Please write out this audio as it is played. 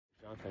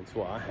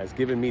Francois has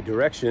given me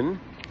direction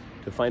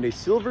to find a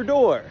silver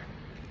door.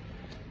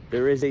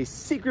 There is a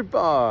secret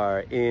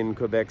bar in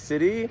Quebec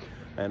City,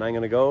 and I'm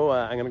gonna go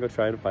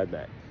try and find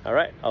that. All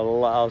right,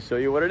 I'll show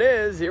you what it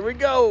is. Here we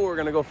go. We're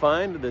gonna go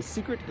find the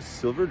secret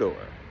silver door.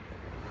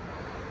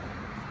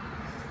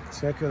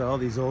 Check out all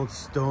these old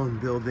stone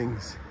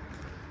buildings.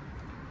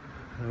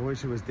 I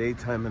wish it was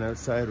daytime and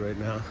outside right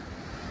now.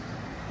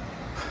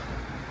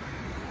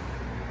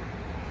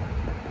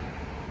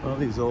 All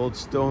these old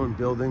stone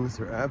buildings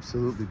are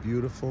absolutely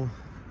beautiful.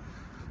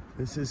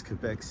 This is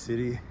Quebec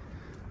City.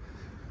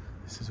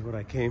 This is what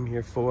I came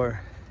here for.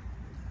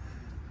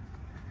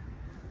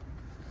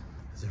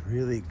 There's a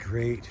really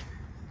great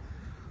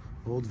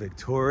old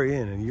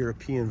Victorian and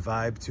European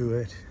vibe to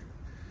it.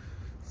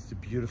 It's a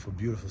beautiful,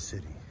 beautiful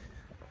city.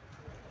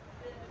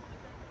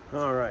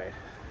 All right,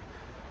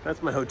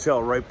 that's my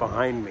hotel right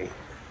behind me.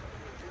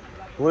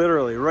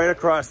 Literally right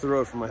across the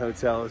road from my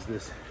hotel is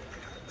this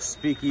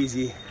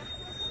speakeasy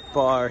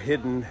bar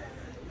hidden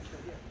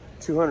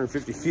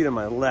 250 feet on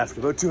my left,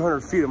 about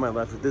 200 feet on my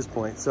left at this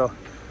point. So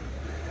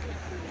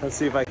let's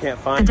see if I can't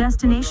find it. The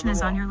destination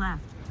is on your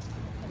left.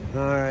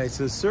 All right,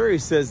 so Siri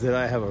says that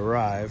I have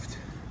arrived.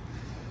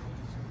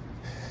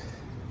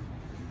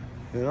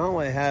 And all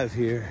I have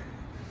here,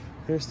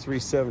 here's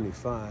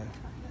 375.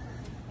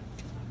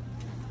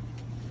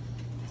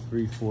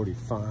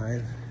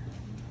 345.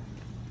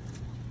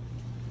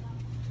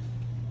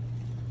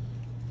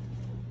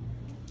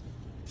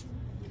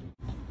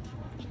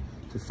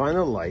 To find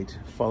a light,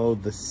 follow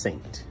the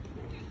saint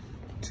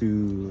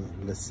to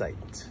the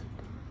site,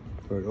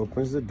 for it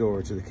opens the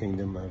door to the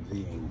kingdom of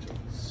the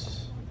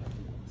angels.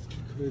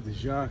 Rue de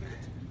Jacques.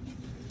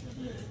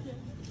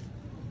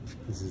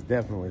 This is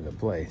definitely the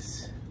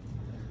place.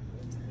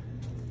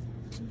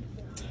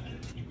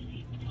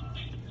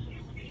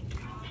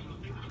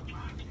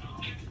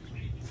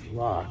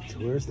 Locked.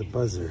 Where's the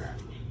buzzer?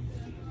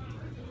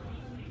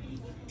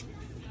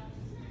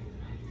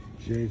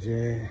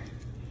 JJ.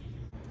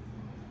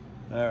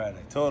 All right,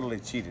 I totally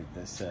cheated.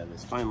 This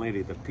fine lady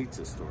at the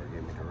pizza store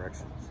gave me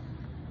directions.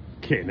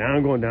 Okay, now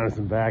I'm going down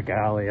some back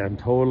alley. I'm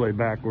totally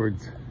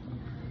backwards.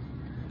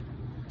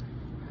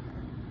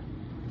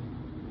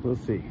 We'll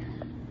see.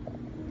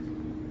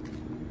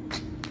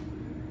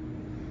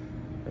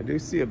 I do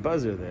see a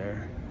buzzer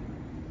there.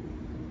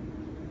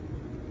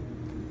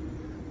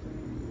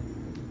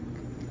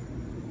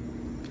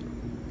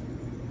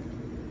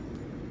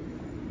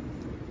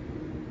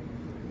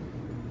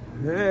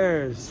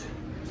 There's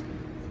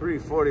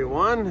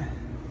 341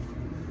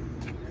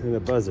 and a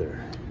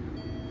buzzer.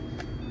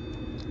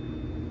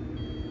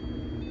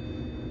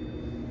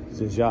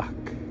 C'est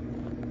Jacques.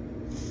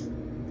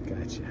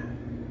 Gotcha.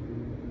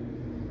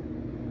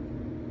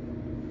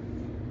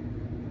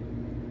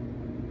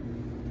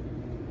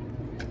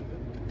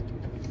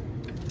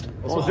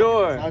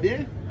 Bonjour. Ça va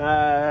bien?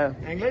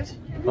 English?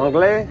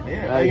 Anglais?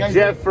 Yeah.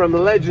 Jeff from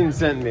Legende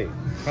sent me.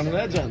 From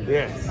Legende?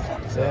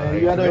 Yes. So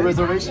you got a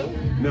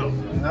reservation? No.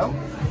 No?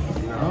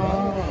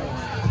 Oh.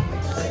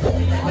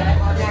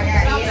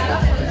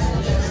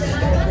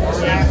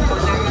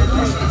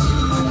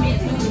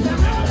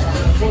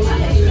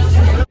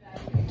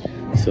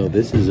 So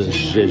this is a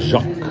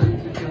Jacques.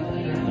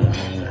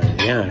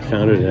 Yeah, I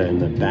found it in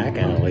the back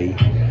alley,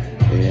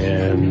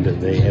 and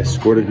they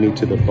escorted me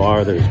to the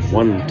bar. There's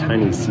one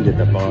tiny seat at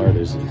the bar.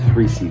 There's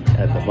 3 seats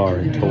at the bar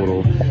in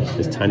total.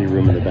 This tiny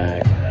room in the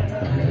back.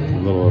 I'm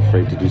a little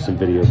afraid to do some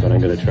video, but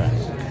I'm gonna try.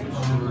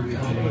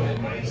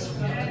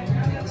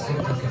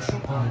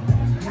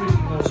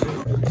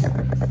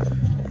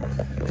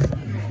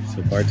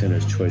 So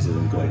bartender's choices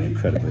are going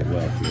incredibly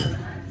well here.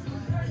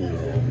 The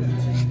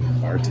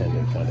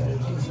bartender kind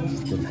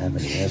of didn't have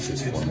any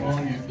answers for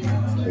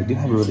me. They do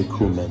have a really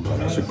cool menu.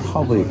 I should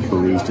probably have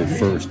perused it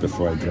first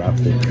before I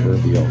dropped the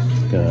proverbial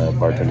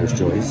bartender's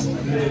choice.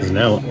 Because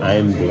now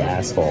I'm the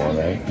asshole,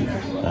 right?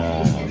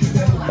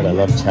 But I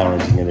love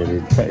challenging it.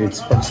 It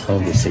sparks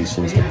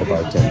conversations with the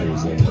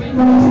bartenders,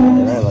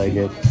 and I like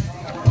it.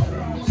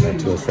 I'm not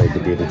too afraid to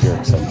be the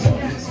jerk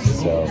sometimes.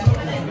 So.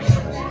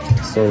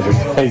 Sort of the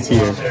guys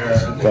here,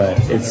 but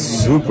it's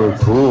super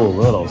cool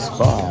little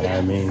spot.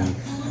 I mean,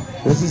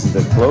 this is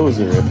the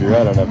closer if you're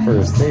out on a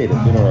first date,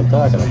 if you know what I'm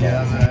talking about. We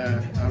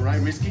have a rye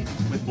whiskey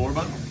with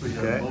bourbon, so you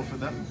have both of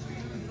them.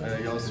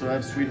 You also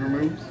have sweet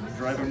vermouth,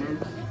 dry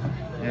vermouth,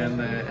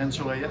 and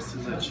enchiladas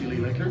is a chili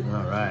liquor.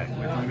 All right.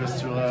 With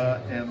angostura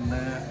and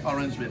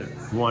orange bitter.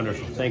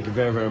 Wonderful. Thank you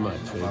very, very much.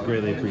 I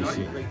greatly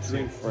appreciate it.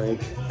 Drink,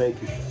 Frank.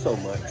 Thank you so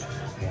much.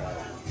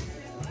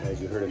 As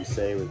you heard him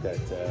say, we've got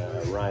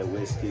rye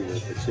whiskey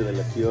with the chili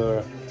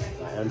liqueur,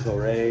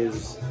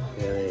 Antilles,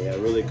 and a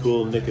really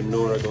cool Nick and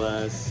Nora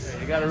glass.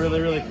 You got a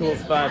really, really cool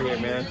spot here,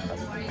 man.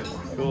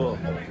 Cool.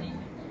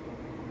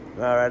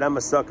 All right, I'm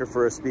a sucker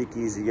for a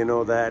speakeasy. You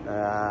know that.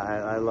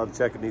 I love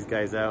checking these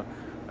guys out.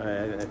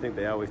 I think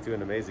they always do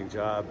an amazing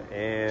job,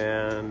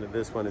 and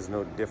this one is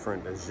no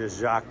different. It's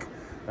Jacques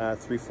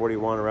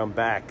 341 around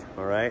back.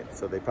 All right,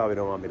 so they probably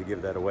don't want me to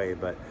give that away,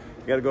 but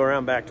you got to go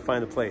around back to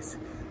find the place.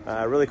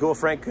 Really cool.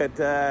 Frank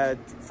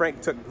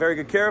took very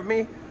good care of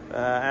me.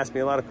 asked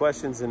me a lot of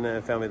questions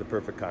and found me the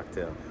perfect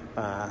cocktail.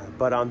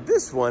 But on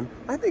this one,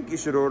 I think you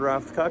should order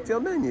off the cocktail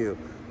menu,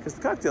 because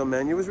the cocktail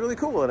menu was really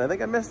cool, and I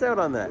think I missed out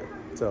on that.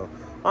 So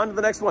on to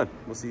the next one.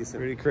 We'll see you soon.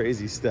 Pretty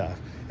crazy stuff.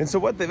 And so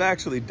what they've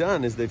actually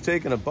done is they've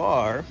taken a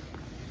bar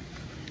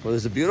where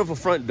there's a beautiful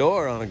front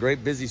door on a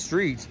great busy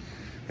street,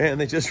 and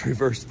they just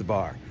reversed the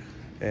bar.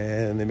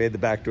 And they made the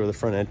back door the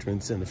front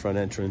entrance, and the front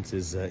entrance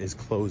is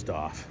closed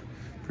off.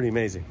 Pretty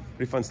amazing.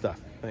 Pretty fun stuff.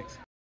 Thanks.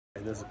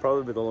 And this is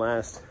probably the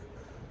last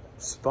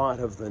spot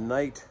of the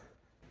night.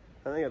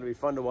 I think it'll be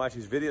fun to watch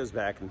these videos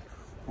back and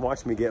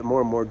watch me get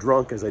more and more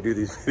drunk as I do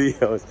these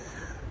videos.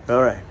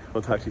 All right,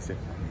 we'll talk to you soon.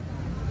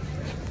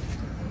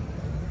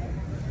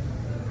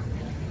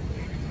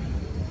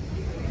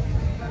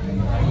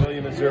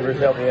 William and servers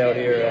helped me out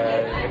here.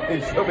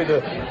 He showed me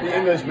the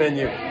English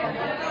menu.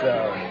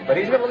 So, but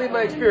he's going to lead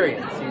my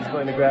experience. He's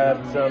going to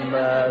grab some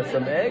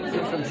eggs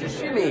and some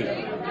sashimi,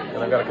 and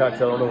I've got a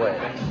cocktail on the way.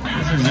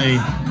 This is a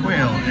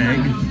quail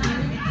egg.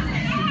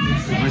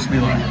 Wish me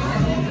luck.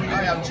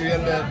 Hi, I'm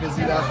Julian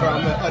Vizina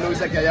from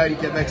Onozakaya in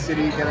Quebec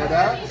City,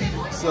 Canada.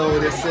 So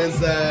this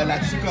is La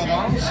Tuque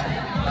Orange.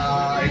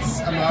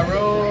 It's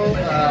amaro,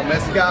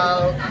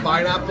 mezcal,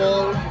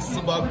 pineapple,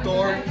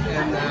 sabagtor,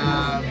 and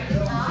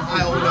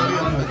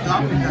aioli on the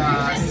top with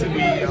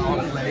seaweed on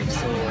flakes.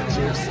 So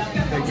cheers.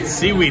 Thank you.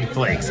 Seaweed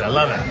flakes, I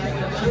love it.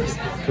 Cheers.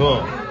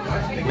 Cool.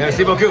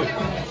 Merci beaucoup.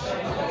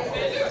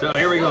 So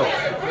here we go.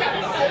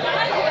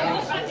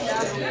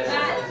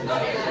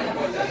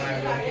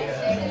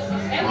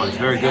 Oh, it's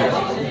very good.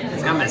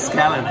 It's got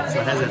mezcal in it,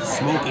 so it has that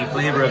smoky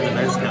flavor of the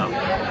mezcal.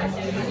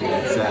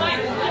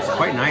 It's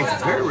quite nice.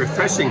 It's very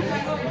refreshing.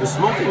 The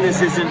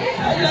smokiness isn't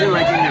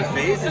like in your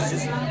face. It's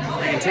just,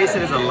 I can taste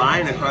it as a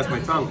line across my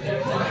tongue.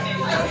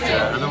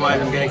 But,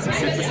 otherwise, I'm getting some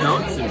citrus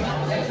notes,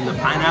 and the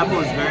pineapple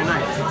is very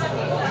nice.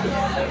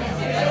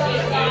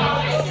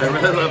 I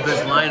really love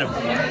this line of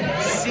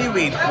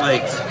seaweed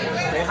flakes.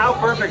 How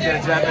perfect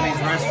at a Japanese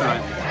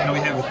restaurant, and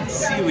we have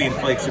seaweed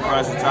flakes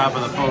across the top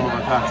of the foam of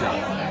a cocktail.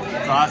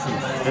 It's awesome.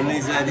 And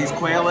these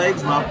quail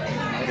eggs, well,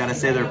 I gotta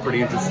say they're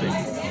pretty interesting.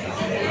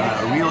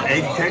 Real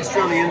egg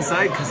texture on the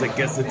inside, because I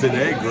guess it's an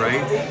egg,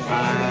 right?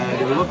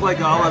 They look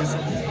like olives,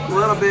 a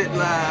little bit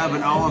of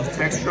an olive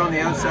texture on the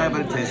outside,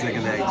 but it tastes like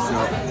an egg.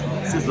 So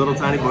it's just little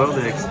tiny boiled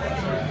eggs.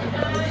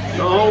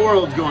 The whole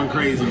world's going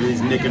crazy with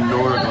these Nick and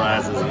Nora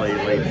glasses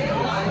lately.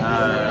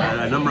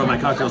 A number of my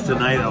cocktails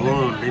tonight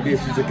alone, maybe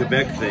it's just a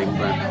Quebec thing,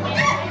 but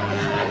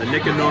the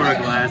Nick and Nora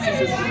glass is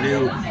just the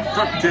new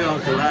cocktail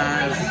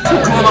glass. It's a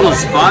cool little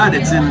spot.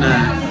 It's in, I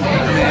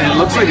mean, it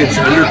looks like it's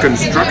under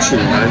construction,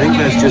 but I think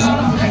that's just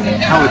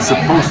how it's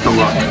supposed to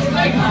look.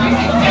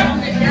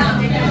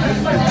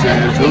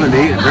 It's really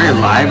neat, very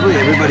lively.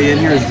 Everybody in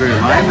here is very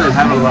lively. They're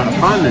having a lot of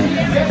fun and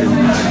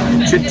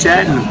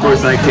chit-chat, and of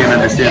course I can't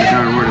understand a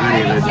darn word of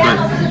any of it, but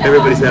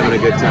everybody's having a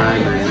good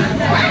time.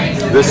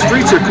 And the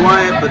streets are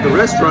quiet, but the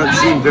restaurants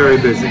seem very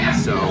busy,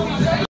 so.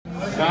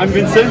 I'm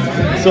Vincent,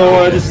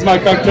 so this is my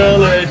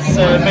cocktail. It's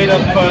made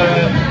of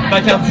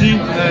Bacardi,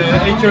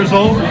 8 years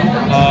old,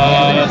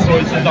 so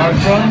it's a dark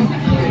rum.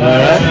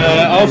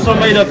 Also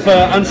made of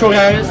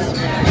anchovies,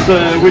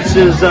 which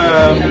is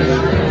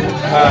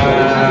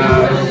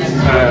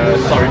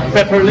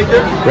pepper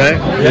liquor. Right,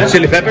 yeah.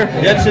 Chili pepper?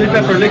 Yeah, chili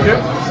pepper liquor.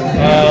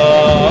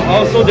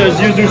 Also there's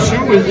yuzu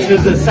shu, which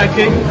is a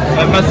sake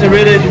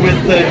macerated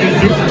with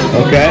yuzu.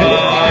 Okay.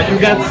 You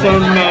got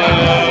some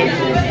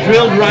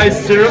grilled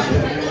rice syrup.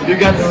 You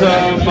got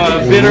some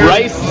bitter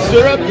rice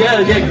syrup?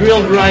 Yeah,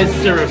 grilled rice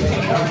syrup.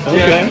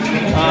 Okay.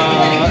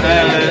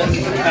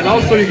 Yeah. And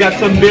also you got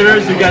some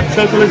bitters. You got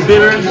chocolate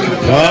bitters.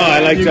 Oh, I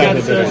like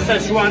chocolate bitters. You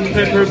got Szechuan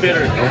pepper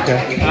bitter.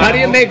 Okay. How do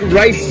you make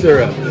rice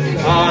syrup?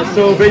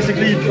 So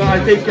basically, I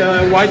take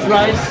white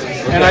rice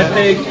and I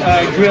take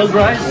grilled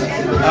rice.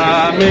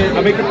 I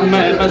make it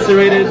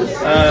macerated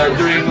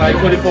during like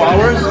 24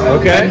 hours.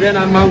 Okay. And then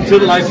I mount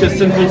it like a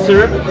simple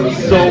syrup.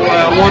 So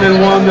 1 and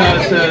 1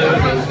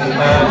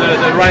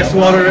 the rice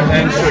water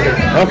and sugar.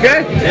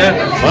 Okay. Yeah.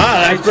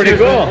 Wow, that's pretty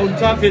cool. On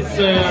top it's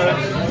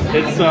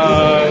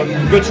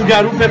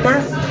gochugaru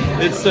pepper.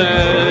 It's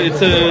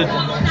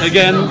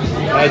again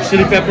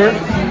chili pepper,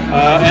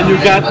 and you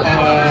got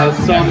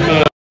some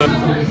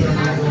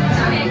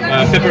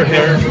pepper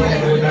hair.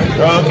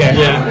 Okay.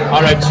 Yeah.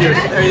 All right. Cheers.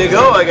 There you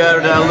go. I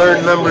got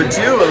learned number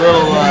 2, a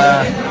little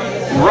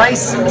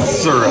rice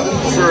syrup.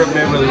 Syrup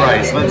made with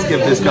rice. Let's give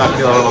this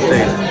cocktail a little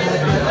taste.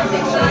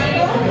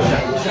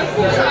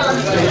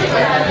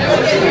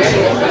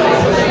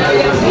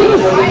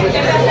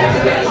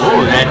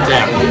 Oh, that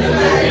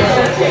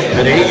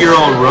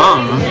 8-year-old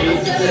rum.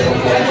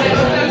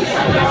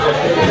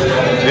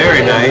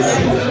 Very nice.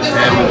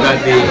 And we've got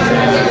the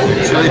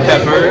chili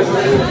pepper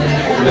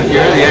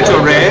here, the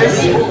anchovies.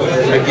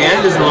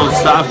 Again, there's a little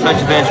soft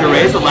touch of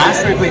anchovies. The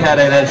last drink we had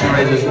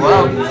anchovies as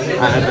well.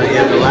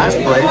 At the last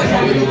place,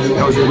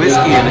 that was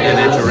whiskey and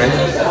anchovies.